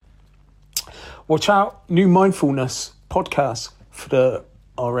Watch out, new mindfulness podcast for the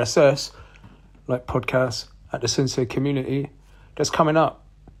RSS, like podcasts at the Sincere Community. That's coming up.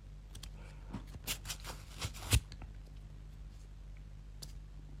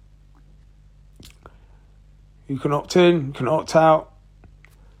 You can opt in, you can opt out.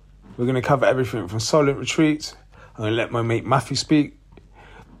 We're going to cover everything from silent retreats. I'm going to let my mate Matthew speak.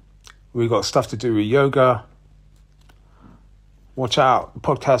 We've got stuff to do with yoga. Watch out, the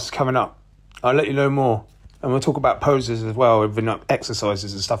podcast is coming up. I'll let you know more. And we'll talk about poses as well, even up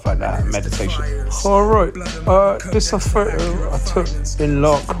exercises and stuff like that, and meditation. All right, this is a photo I took in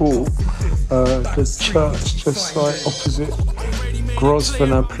Lark Hall, the church just like opposite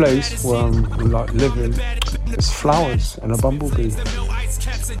Grosvenor Place where I'm like living. There's flowers and a bumblebee.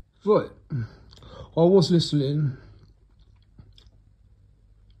 Right, I was listening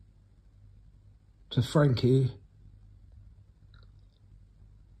to Frankie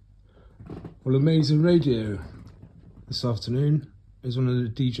on Amazing Radio this afternoon. He's one of the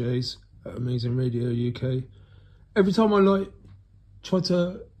DJs at Amazing Radio UK. Every time I like try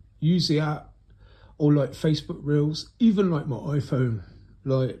to use the app or like Facebook Reels, even like my iPhone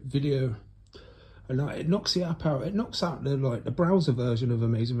like video, and like, it knocks the app out. It knocks out the like the browser version of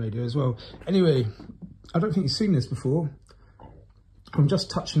Amazing Radio as well. Anyway, I don't think you've seen this before. I'm just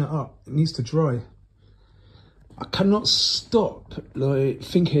touching it up. It needs to dry. I cannot stop like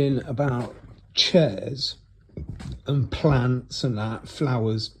thinking about chairs and plants and that,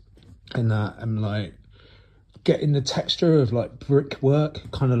 flowers and that, and like getting the texture of like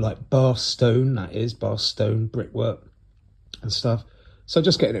brickwork, kind of like bar stone, that is bar stone brickwork and stuff. So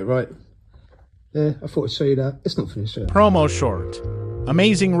just getting it right. Yeah, I thought I'd show you that. It's not finished yet. Promo short.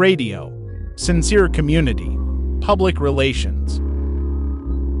 Amazing Radio. Sincere Community. Public Relations.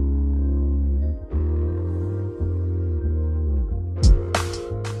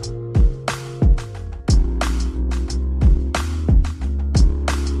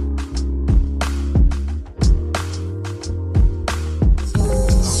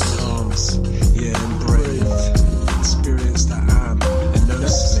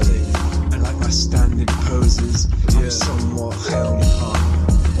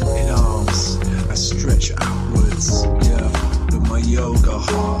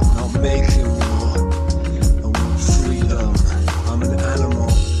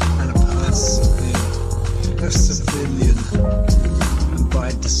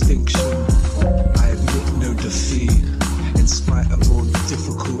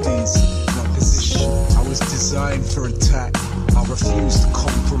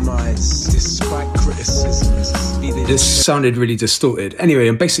 This sounded really distorted. Anyway,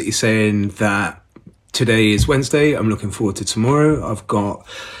 I'm basically saying that today is Wednesday. I'm looking forward to tomorrow. I've got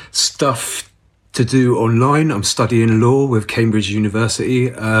stuff to do online. I'm studying law with Cambridge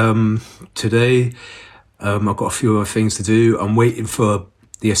University today. I've got a few other things to do. I'm waiting for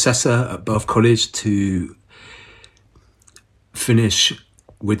the assessor at Bath College to finish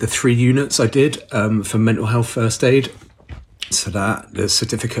with the 3 units I did for mental health first aid, so that the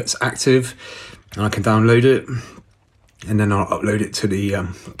certificate's active and I can download it. And then I'll upload it to the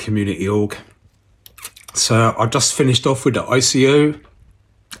community org. So I just finished off with the ICO.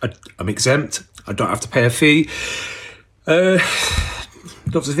 I'm exempt. I don't have to pay a fee.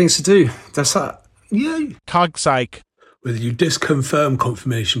 Lots of things to do. That's that. Yay. CogPsych. Whether you disconfirm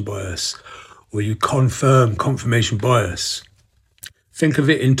confirmation bias or you confirm confirmation bias, think of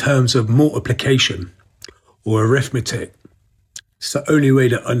it in terms of multiplication or arithmetic. It's the only way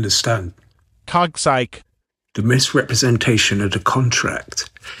to understand. CogPsych. The misrepresentation of the contract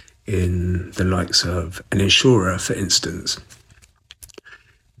in the likes of an insurer, for instance,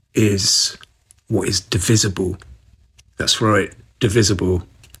 is what is divisible. That's right, divisible,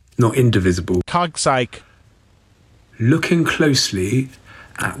 not indivisible. CogPsych. Looking closely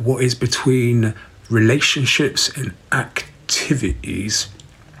at what is between relationships and activities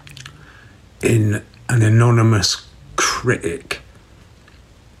in an anonymous critic.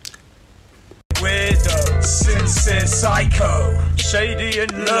 Weirdo, sincere psycho, shady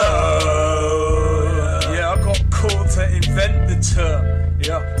and low. Yeah, I got called to invent the term.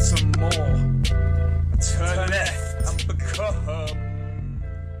 Yeah, some more. Turn